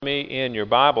Me in your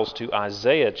Bibles to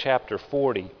Isaiah chapter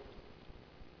 40.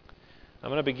 I'm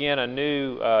going to begin a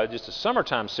new, just a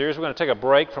summertime series. We're going to take a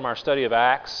break from our study of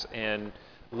Acts and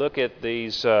look at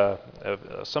these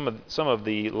some of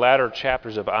the latter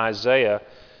chapters of Isaiah.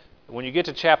 When you get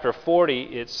to chapter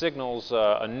 40, it signals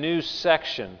a new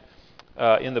section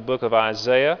in the book of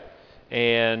Isaiah,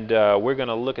 and we're going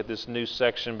to look at this new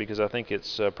section because I think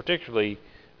it's particularly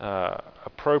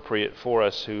appropriate for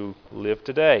us who live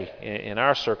today in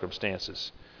our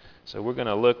circumstances. So we're going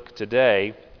to look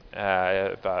today,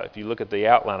 if you look at the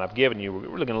outline I've given you, we're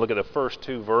going to look at the first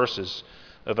two verses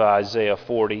of Isaiah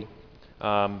 40.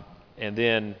 And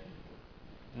then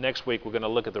next week we're going to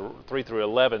look at the 3 through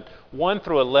 11. 1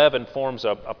 through 11 forms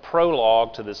a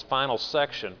prologue to this final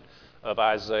section of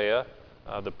Isaiah.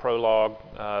 The prologue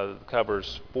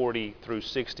covers 40 through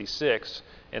 66.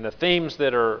 And the themes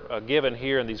that are given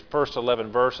here in these first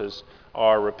 11 verses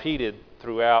are repeated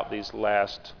throughout these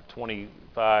last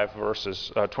 25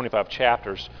 verses, 25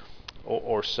 chapters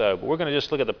or so. But we're going to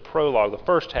just look at the prologue, the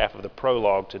first half of the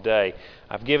prologue today.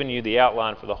 I've given you the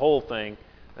outline for the whole thing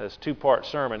as a two-part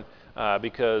sermon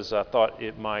because I thought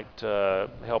it might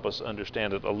help us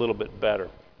understand it a little bit better.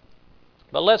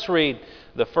 But let's read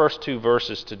the first two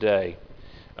verses today.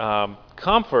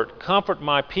 Comfort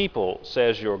my people,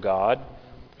 says your God.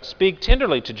 Speak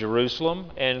tenderly to Jerusalem,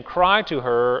 and cry to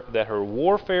her that her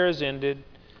warfare is ended,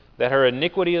 that her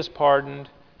iniquity is pardoned,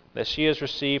 that she has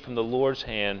received from the Lord's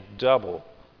hand double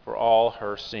for all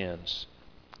her sins.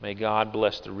 May God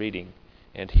bless the reading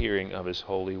and hearing of His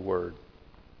holy word.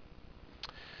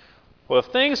 Well, if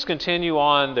things continue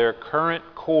on their current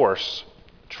course,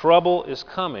 trouble is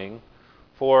coming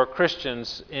for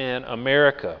Christians in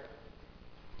America.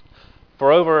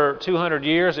 For over 200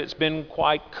 years, it's been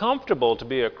quite comfortable to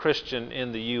be a Christian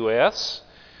in the U.S.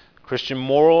 Christian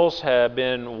morals have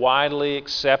been widely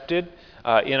accepted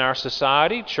in our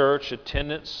society. Church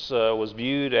attendance was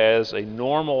viewed as a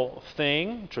normal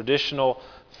thing. Traditional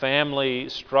family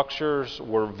structures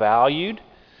were valued.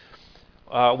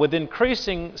 With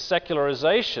increasing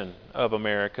secularization of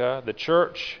America, the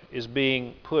church is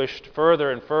being pushed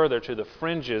further and further to the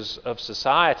fringes of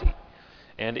society,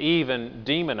 and even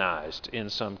demonized in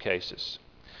some cases.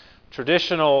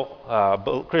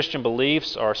 Traditional Christian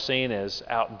beliefs are seen as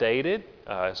outdated,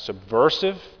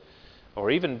 subversive,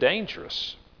 or even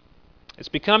dangerous. It's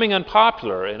becoming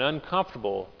unpopular and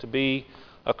uncomfortable to be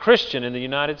a Christian in the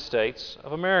United States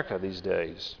of America these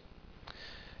days.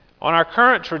 On our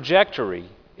current trajectory,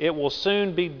 it will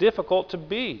soon be difficult to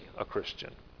be a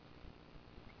Christian.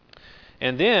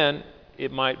 And then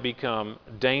it might become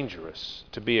dangerous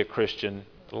to be a Christian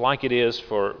like it is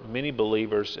for many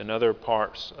believers in other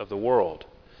parts of the world.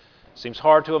 Seems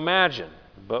hard to imagine,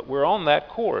 but we're on that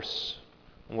course.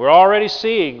 We're already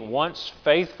seeing once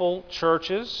faithful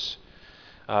churches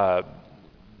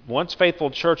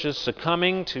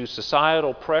succumbing to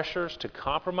societal pressures to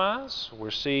compromise.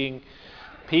 We're seeing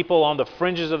people on the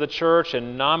fringes of the church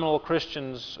and nominal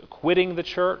Christians quitting the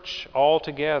church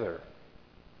altogether.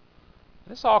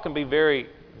 This all can be very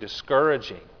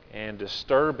discouraging and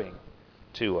disturbing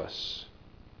to us.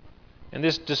 And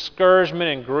this discouragement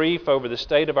and grief over the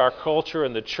state of our culture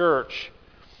and the church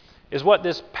is what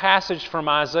this passage from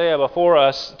Isaiah before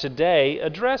us today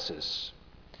addresses.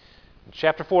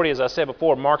 Chapter 40, as I said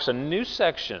before, marks a new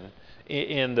section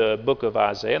in the book of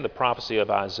Isaiah, in the prophecy of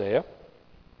Isaiah.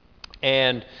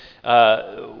 And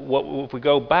if we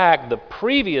go back, the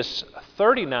previous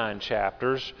 39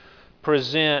 chapters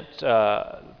present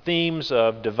themes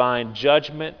of divine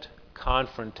judgment,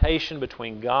 confrontation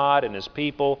between God and His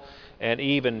people, and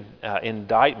even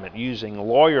indictment, using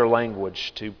lawyer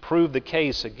language to prove the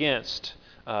case against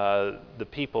the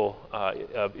people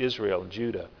of Israel and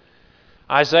Judah.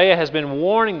 Isaiah has been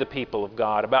warning the people of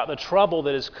God about the trouble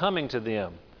that is coming to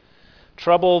them,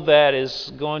 trouble that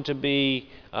is going to be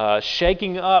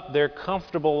shaking up their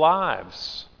comfortable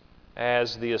lives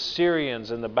as the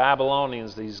Assyrians and the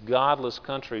Babylonians, these godless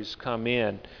countries, come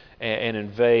in and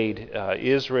invade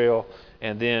Israel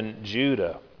and then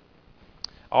Judah.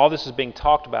 All this is being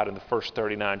talked about in the first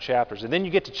 39 chapters. And then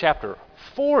you get to chapter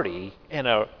 40 and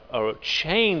a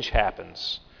change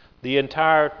happens. The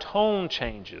entire tone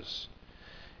changes.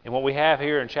 And what we have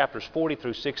here in chapters 40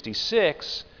 through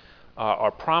 66 are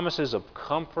promises of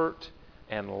comfort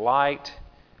and light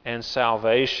and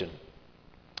salvation.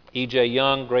 E.J.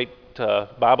 Young, great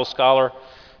Bible scholar,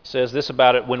 says this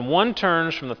about it: when one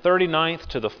turns from the 39th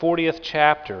to the 40th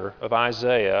chapter of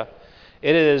Isaiah,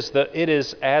 it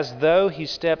is as though he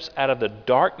steps out of the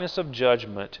darkness of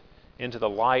judgment into the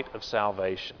light of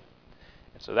salvation.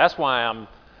 And so that's why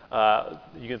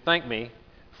you can thank me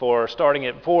for starting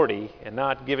at 40 and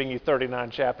not giving you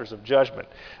 39 chapters of judgment.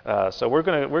 So we're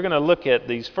going to look at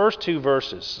these first two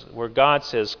verses where God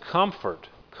says, comfort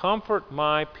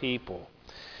my people.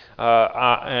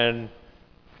 And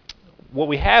what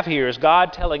we have here is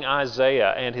God telling Isaiah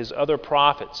and his other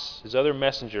prophets, his other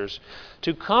messengers,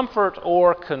 to comfort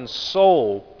or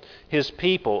console his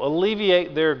people,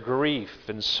 alleviate their grief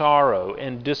and sorrow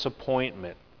and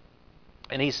disappointment.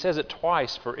 And he says it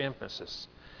twice for emphasis.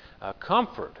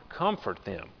 Comfort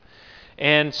them.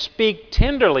 And speak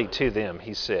tenderly to them,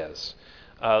 he says.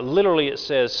 Literally it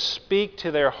says, speak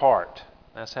to their heart.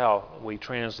 That's how we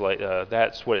translate,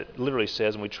 that's what it literally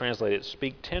says, and we translate it,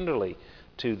 speak tenderly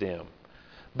to them.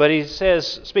 But he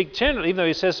says, speak tenderly, even though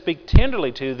he says speak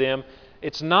tenderly to them,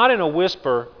 it's not in a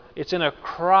whisper, it's in a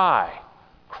cry.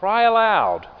 Cry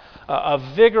aloud. A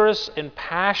vigorous and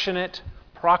passionate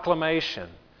proclamation.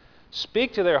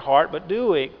 Speak to their heart,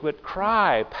 but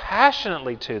cry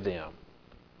passionately to them.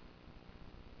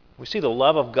 We see the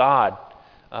love of God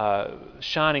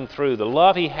shining through, the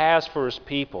love He has for His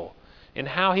people, and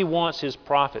how He wants His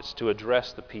prophets to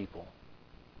address the people.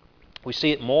 We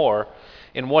see it more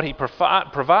in what He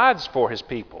provides for His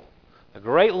people. The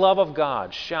great love of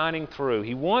God shining through.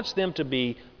 He wants them to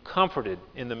be comforted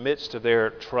in the midst of their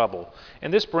trouble.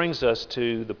 And this brings us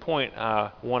to the point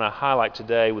I want to highlight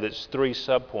today with its three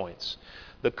subpoints.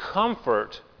 The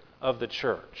comfort of the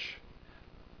church.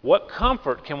 What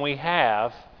comfort can we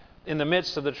have in the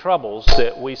midst of the troubles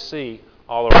that we see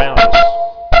all around us?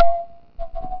 I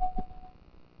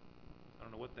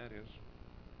don't know what that is.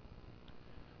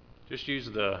 Just use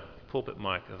the pulpit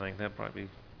mic. I think that'd probably be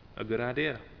a good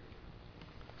idea.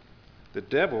 The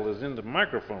devil is in the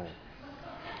microphone.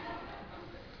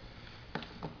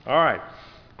 All right.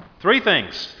 Three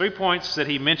points that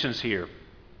he mentions here.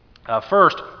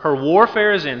 First, her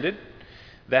warfare is ended,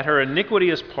 that her iniquity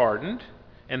is pardoned,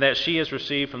 and that she has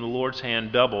received from the Lord's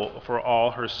hand double for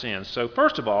all her sins. So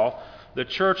first of all, the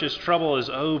church's trouble is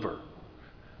over.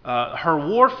 Her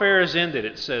warfare is ended,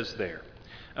 it says there.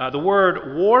 The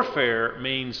word warfare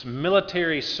means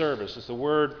military service. It's the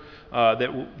word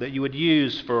that you would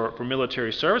use for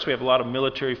military service. We have a lot of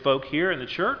military folk here in the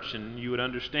church, and you would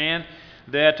understand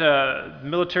that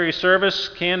military service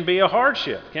can be a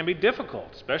hardship, can be difficult,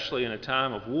 especially in a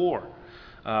time of war.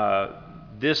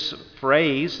 This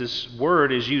phrase, this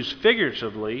word, is used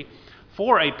figuratively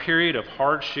for a period of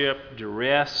hardship,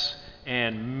 duress,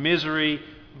 and misery,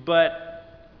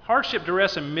 but hardship,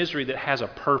 duress, and misery that has a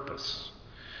purpose.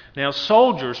 Now,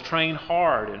 soldiers train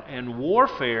hard, and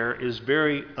warfare is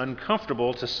very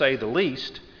uncomfortable, to say the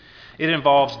least. It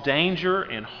involves danger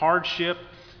and hardship,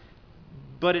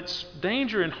 but it's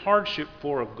danger and hardship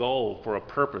for a goal, for a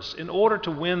purpose, in order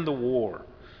to win the war,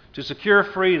 to secure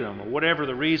freedom, or whatever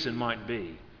the reason might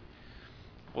be.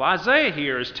 Well, Isaiah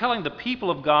here is telling the people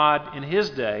of God in his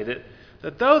day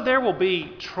that though there will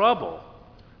be trouble,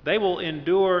 they will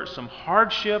endure some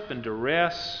hardship and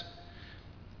duress,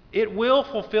 it will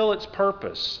fulfill its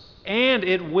purpose, and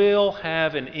it will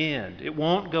have an end. It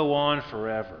won't go on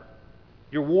forever.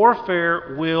 Your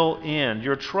warfare will end.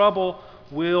 Your trouble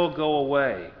will go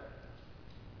away.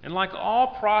 And like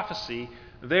all prophecy,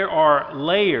 there are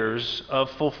layers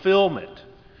of fulfillment.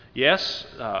 Yes,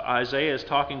 Isaiah is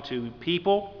talking to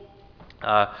people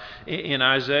in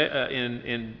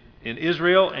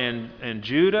Israel and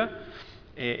Judah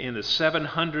in the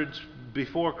 700s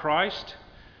before Christ.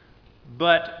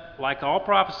 But like all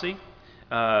prophecy,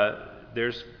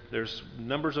 there's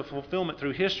numbers of fulfillment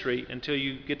through history until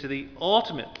you get to the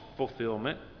ultimate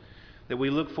fulfillment that we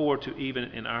look forward to even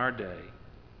in our day.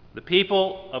 The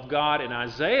people of God in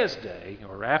Isaiah's day,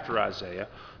 or after Isaiah,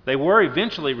 they were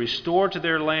eventually restored to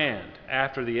their land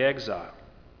after the exile.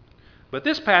 But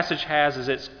this passage has as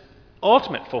its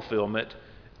ultimate fulfillment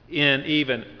in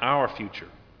even our future.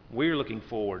 We're looking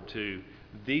forward to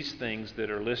these things that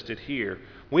are listed here.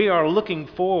 We are looking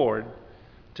forward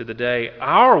to the day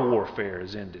our warfare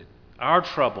is ended, our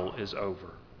trouble is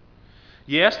over.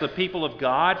 Yes, the people of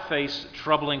God face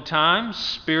troubling times,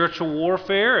 spiritual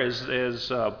warfare,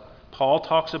 as Paul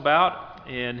talks about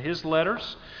in his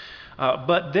letters.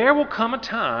 But there will come a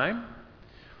time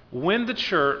when the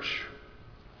church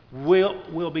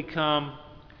will become,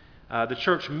 the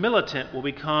church militant will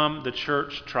become the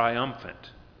church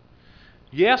triumphant.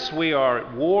 Yes, we are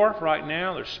at war right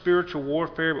now. There's spiritual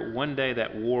warfare, but one day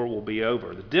that war will be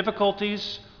over. The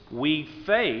difficulties we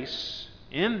face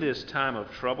in this time of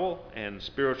trouble and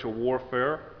spiritual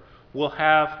warfare will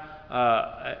have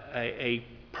a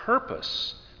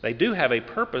purpose. They do have a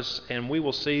purpose, and we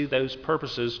will see those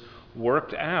purposes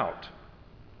worked out.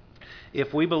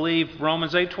 If we believe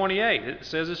Romans 8:28, it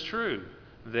says it's true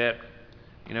that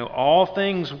All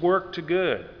things work to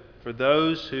good for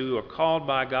those who are called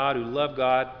by God, who love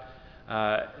God.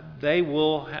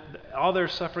 All their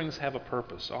sufferings have a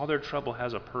purpose. All their trouble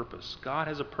has a purpose. God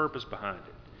has a purpose behind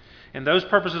it. And those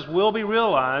purposes will be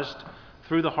realized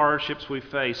through the hardships we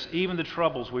face, even the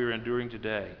troubles we are enduring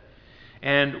today.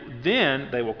 And then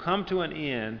they will come to an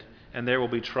end, and there will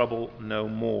be trouble no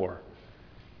more.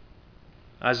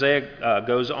 Isaiah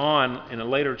goes on in a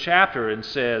later chapter and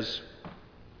says,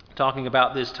 talking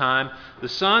about this time, "The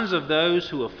sons of those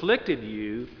who afflicted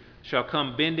you shall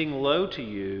come bending low to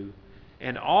you,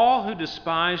 and all who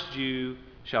despised you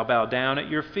shall bow down at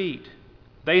your feet.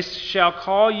 They shall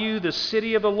call you the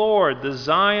city of the Lord, the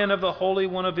Zion of the Holy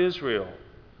One of Israel.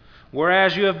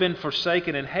 Whereas you have been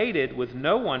forsaken and hated, with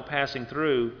no one passing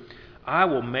through, I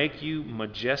will make you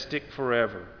majestic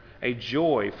forever, a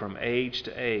joy from age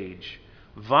to age.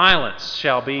 Violence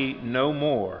shall be no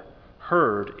more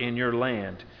heard in your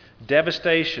land,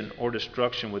 devastation or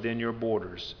destruction within your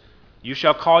borders. You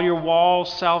shall call your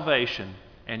walls salvation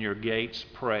and your gates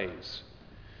praise."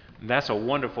 And that's a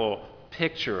wonderful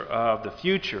picture of the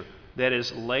future that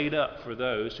is laid up for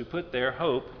those who put their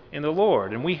hope in the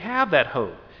Lord. And we have that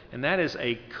hope, and that is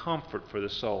a comfort for the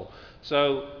soul.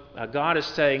 So God is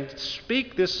saying,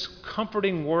 speak this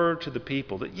comforting word to the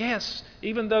people that yes,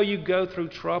 even though you go through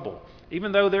trouble,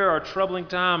 even though there are troubling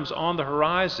times on the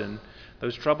horizon,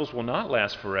 those troubles will not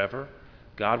last forever.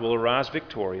 God will arise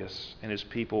victorious and his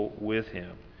people with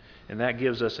him. And that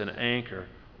gives us an anchor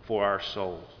for our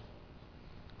souls.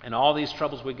 And all these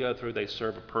troubles we go through, they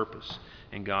serve a purpose,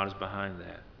 and God is behind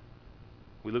that.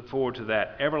 We look forward to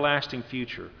that everlasting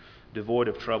future devoid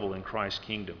of trouble in Christ's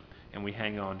kingdom, and we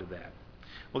hang on to that.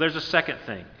 Well, there's a second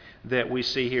thing that we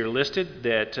see here listed,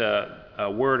 that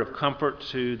a word of comfort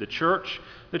to the church.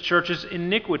 The church's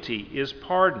iniquity is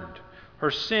pardoned.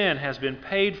 Her sin has been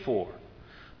paid for.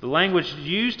 The language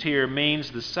used here means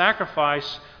the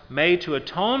sacrifice made to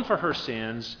atone for her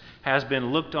sins has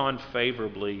been looked on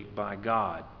favorably by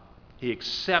God. He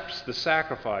accepts the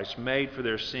sacrifice made for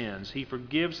their sins. He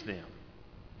forgives them.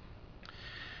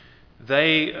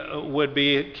 They would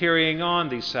be carrying on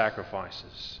these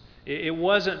sacrifices. It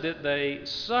wasn't that they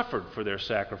suffered for their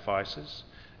sacrifices.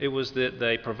 It was that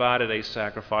they provided a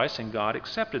sacrifice and God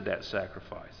accepted that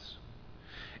sacrifice.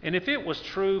 And if it was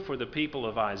true for the people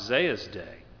of Isaiah's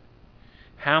day,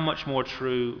 how much more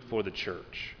true for the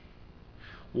church?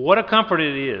 What a comfort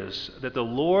it is that the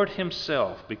Lord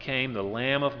himself became the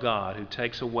Lamb of God who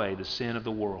takes away the sin of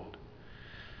the world.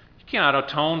 You cannot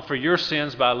atone for your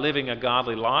sins by living a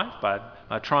godly life,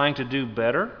 by trying to do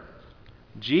better.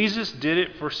 Jesus did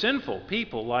it for sinful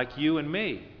people like you and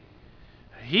me.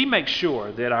 He makes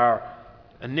sure that our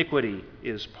iniquity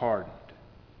is pardoned.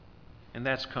 And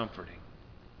that's comforting.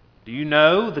 Do you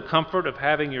know the comfort of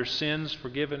having your sins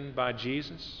forgiven by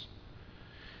Jesus?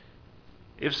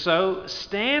 If so,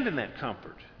 stand in that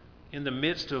comfort in the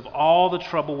midst of all the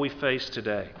trouble we face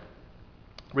today.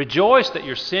 Rejoice that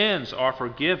your sins are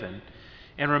forgiven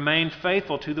and remain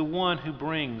faithful to the one who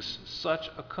brings such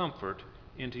a comfort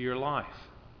into your life.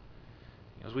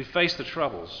 As we face the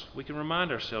troubles, we can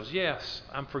remind ourselves, yes,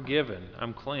 I'm forgiven,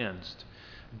 I'm cleansed.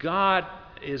 God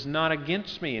is not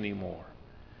against me anymore.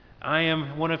 I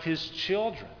am one of his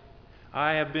children.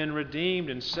 I have been redeemed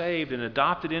and saved and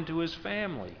adopted into his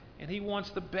family, and he wants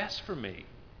the best for me.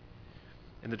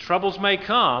 And the troubles may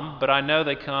come, but I know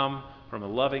they come from a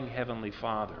loving Heavenly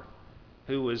Father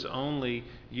who is only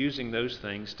using those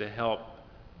things to help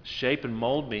shape and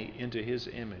mold me into his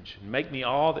image and make me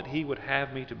all that he would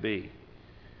have me to be.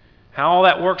 How all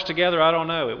that works together, I don't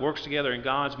know. It works together in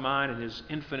God's mind and his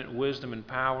infinite wisdom and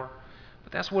power.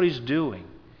 But that's what he's doing.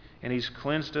 And he's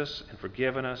cleansed us and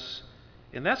forgiven us.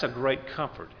 And that's a great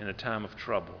comfort in a time of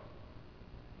trouble.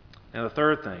 Now, the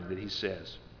third thing that he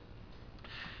says,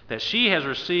 that she has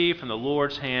received from the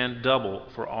Lord's hand double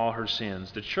for all her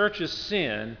sins. The church's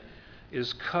sin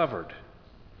is covered.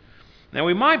 Now,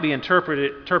 we might be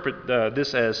interpret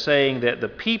this as saying that the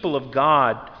people of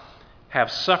God have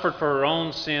suffered for her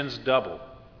own sins double.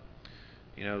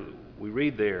 We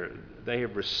read there, they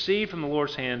have received from the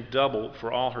Lord's hand double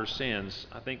for all her sins.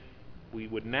 I think we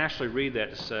would naturally read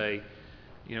that to say,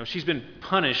 she's been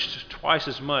punished twice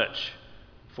as much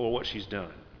for what she's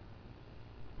done.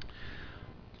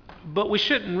 But we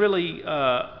shouldn't really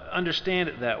understand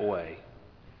it that way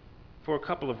for a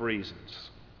couple of reasons.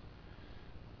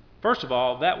 First of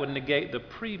all, that would negate the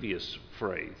previous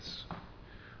phrase.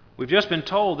 We've just been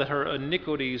told that her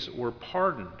iniquities were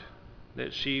pardoned,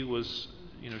 that she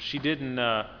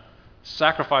didn't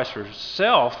sacrifice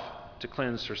herself to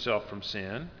cleanse herself from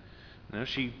sin.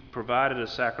 She provided a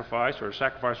sacrifice, or a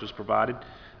sacrifice was provided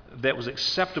that was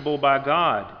acceptable by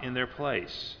God in their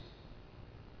place.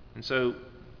 And so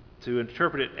to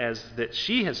interpret it as that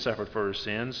she has suffered for her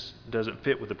sins doesn't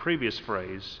fit with the previous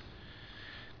phrase.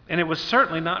 And it would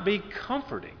certainly not be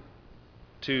comforting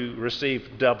to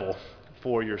receive double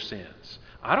for your sins.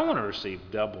 I don't want to receive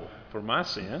double for my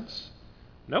sins.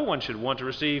 No one should want to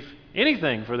receive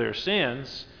anything for their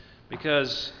sins,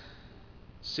 because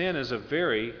sin is a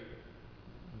very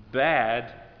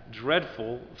bad,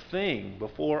 dreadful thing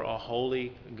before a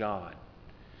holy God.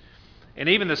 And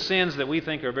even the sins that we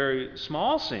think are very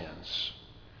small sins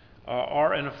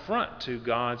are an affront to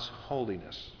God's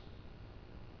holiness.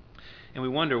 And we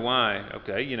wonder why,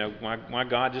 why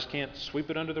God just can't sweep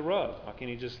it under the rug. Why can't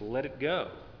He just let it go?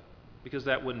 Because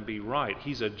that wouldn't be right.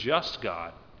 He's a just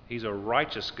God. He's a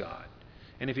righteous God.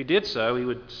 And if He did so, He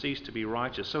would cease to be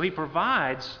righteous. So He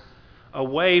provides a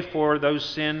way for those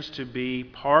sins to be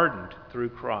pardoned through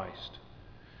Christ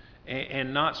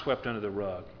and not swept under the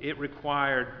rug. It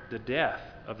required the death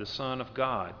of the Son of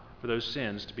God for those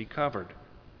sins to be covered.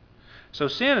 So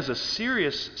sin is a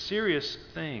serious, serious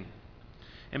thing.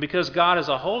 And because God is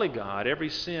a holy God, every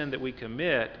sin that we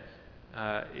commit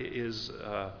is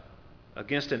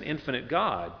against an infinite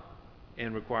God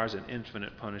and requires an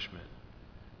infinite punishment.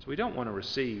 So we don't want to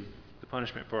receive the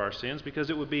punishment for our sins, because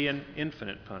it would be an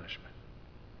infinite punishment,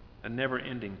 a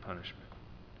never-ending punishment.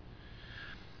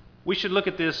 We should look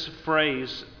at this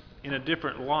phrase in a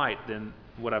different light than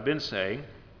what I've been saying.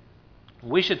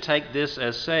 We should take this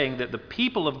as saying that the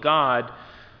people of God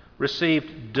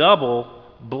received double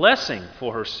blessing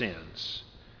for her sins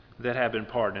that have been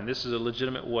pardoned. And this is a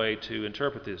legitimate way to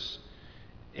interpret this.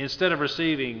 Instead of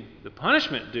receiving the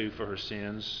punishment due for her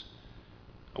sins,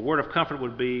 a word of comfort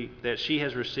would be that she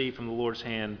has received from the Lord's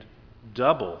hand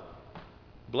double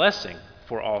blessing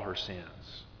for all her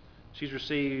sins. She's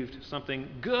received something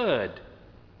good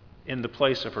in the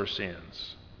place of her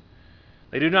sins.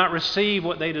 They do not receive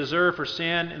what they deserve for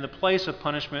sin. In the place of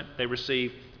punishment, they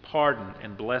receive pardon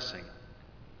and blessing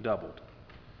doubled.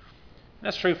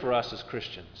 That's true for us as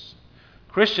Christians.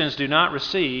 Christians do not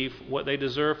receive what they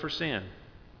deserve for sin.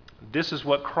 This is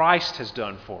what Christ has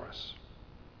done for us.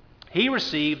 He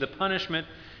received the punishment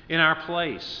in our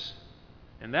place.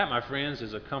 And that, my friends,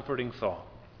 is a comforting thought.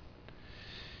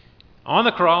 On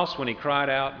the cross, when He cried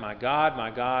out, my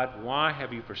God, why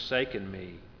have you forsaken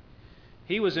me?"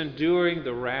 He was enduring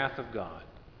the wrath of God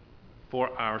for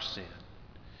our sin.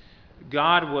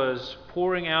 God was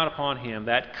pouring out upon Him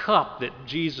that cup that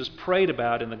Jesus prayed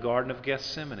about in the Garden of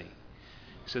Gethsemane.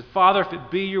 He said, "Father, if it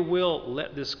be your will,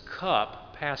 let this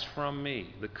cup pass from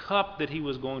me." The cup that He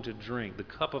was going to drink, the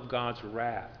cup of God's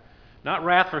wrath. Not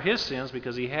wrath for His sins,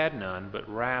 because He had none, but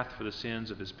wrath for the sins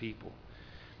of His people.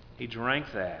 He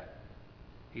drank that.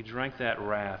 He drank that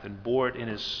wrath and bore it in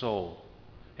His soul.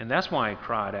 And that's why He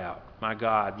cried out, my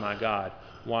God,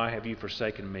 why have you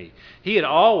forsaken me?" He had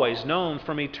always known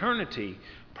from eternity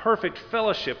perfect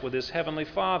fellowship with His Heavenly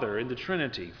Father in the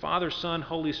Trinity, Father, Son,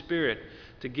 Holy Spirit,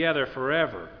 together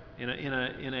forever in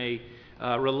a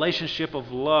relationship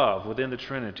of love within the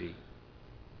Trinity.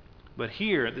 But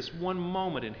here, at this one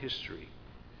moment in history,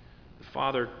 the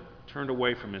Father turned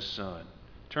away from His Son,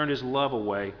 turned His love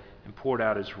away, and poured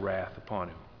out His wrath upon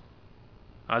Him.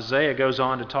 Isaiah goes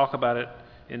on to talk about it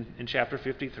in chapter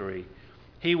 53.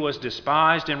 "He was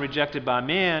despised and rejected by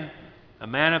men, a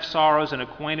man of sorrows and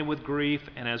acquainted with grief,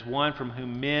 and as one from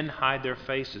whom men hide their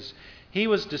faces. He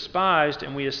was despised,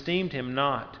 and we esteemed Him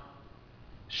not.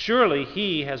 Surely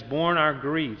He has borne our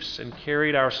griefs and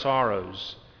carried our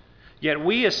sorrows. Yet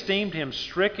we esteemed Him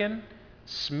stricken,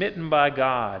 smitten by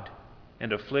God,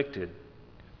 and afflicted.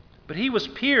 But He was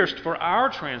pierced for our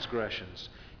transgressions.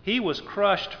 He was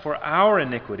crushed for our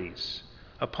iniquities.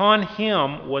 Upon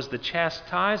Him was the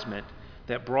chastisement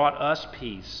that brought us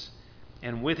peace,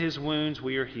 and with His wounds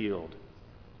we are healed.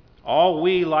 All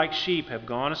we like sheep have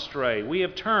gone astray. We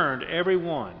have turned every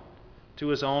one to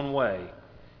his own way,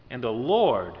 and the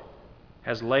Lord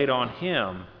has laid on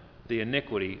Him the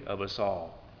iniquity of us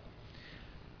all."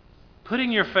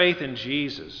 Putting your faith in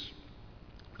Jesus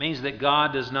means that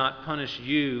God does not punish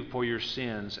you for your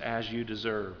sins as you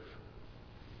deserve.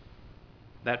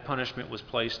 That punishment was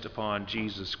placed upon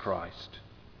Jesus Christ.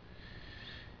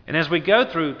 And as we go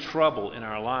through trouble in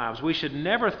our lives, we should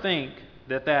never think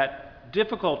that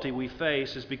difficulty we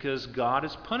face is because God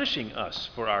is punishing us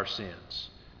for our sins,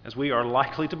 as we are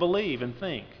likely to believe and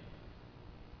think.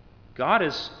 God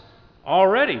has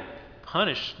already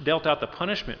dealt out the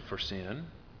punishment for sin.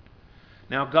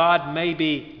 Now, God may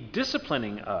be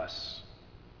disciplining us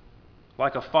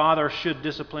like a father should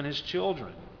discipline his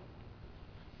children.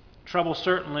 Trouble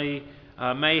certainly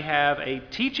may have a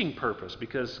teaching purpose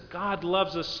because God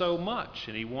loves us so much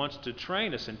and He wants to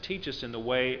train us and teach us in the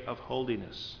way of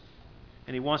holiness.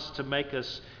 And He wants to make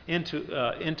us into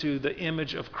the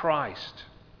image of Christ.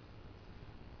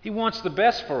 He wants the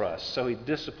best for us, so He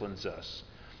disciplines us.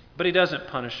 But He doesn't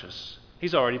punish us.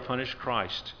 He's already punished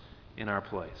Christ in our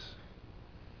place.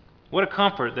 What a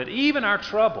comfort that even our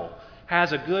trouble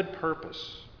has a good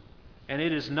purpose. And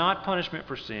it is not punishment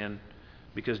for sin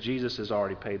because Jesus has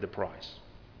already paid the price.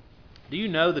 Do you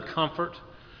know the comfort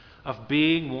of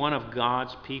being one of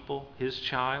God's people, His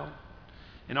child?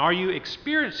 And are you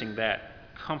experiencing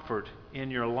that comfort in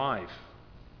your life?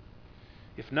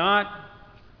 If not,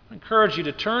 I encourage you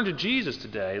to turn to Jesus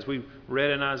today, as we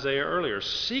read in Isaiah earlier.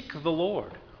 Seek the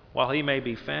Lord while He may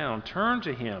be found. Turn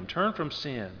to Him. Turn from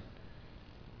sin.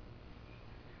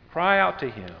 Cry out to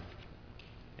Him,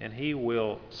 and He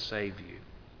will save you.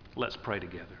 Let's pray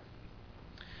together.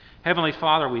 Heavenly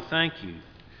Father, we thank You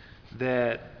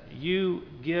that You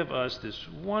give us this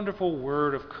wonderful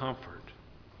word of comfort,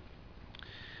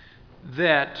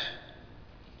 that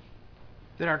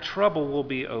our trouble will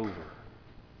be over.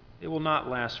 It will not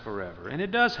last forever. And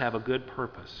it does have a good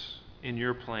purpose in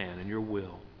Your plan and Your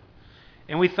will.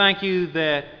 And we thank You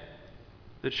that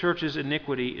the church's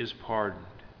iniquity is pardoned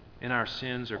and our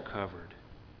sins are covered.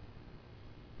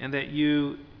 And that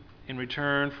You, in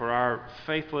return for our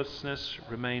faithlessness,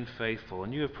 remain faithful.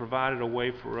 And You have provided a way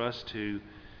for us to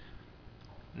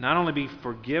not only be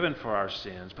forgiven for our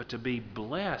sins, but to be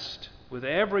blessed with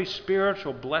every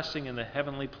spiritual blessing in the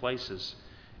heavenly places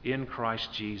in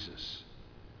Christ Jesus.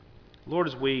 Lord,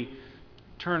 as we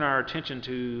turn our attention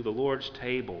to the Lord's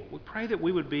table, we pray that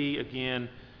we would be again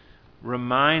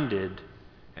reminded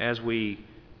as we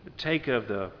take of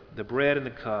the bread and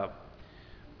the cup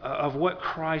of what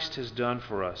Christ has done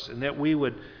for us, and that we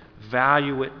would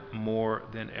value it more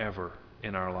than ever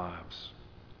in our lives.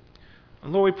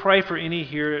 And Lord, we pray for any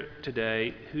here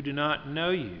today who do not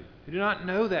know You, who do not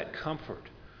know that comfort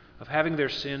of having their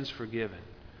sins forgiven,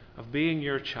 of being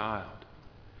Your child.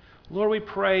 Lord, we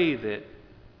pray that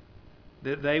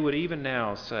they would even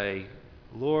now say,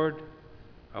 Lord,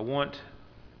 I want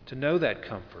to know that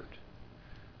comfort.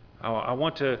 I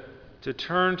want to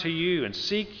turn to You and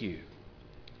seek You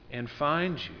and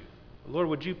find You. Lord,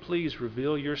 would You please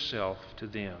reveal Yourself to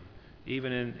them,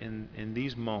 even in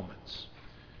these moments.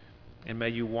 And may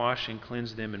You wash and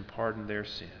cleanse them and pardon their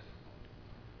sin.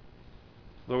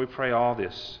 Lord, we pray all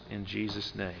this in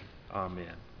Jesus' name.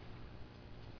 Amen.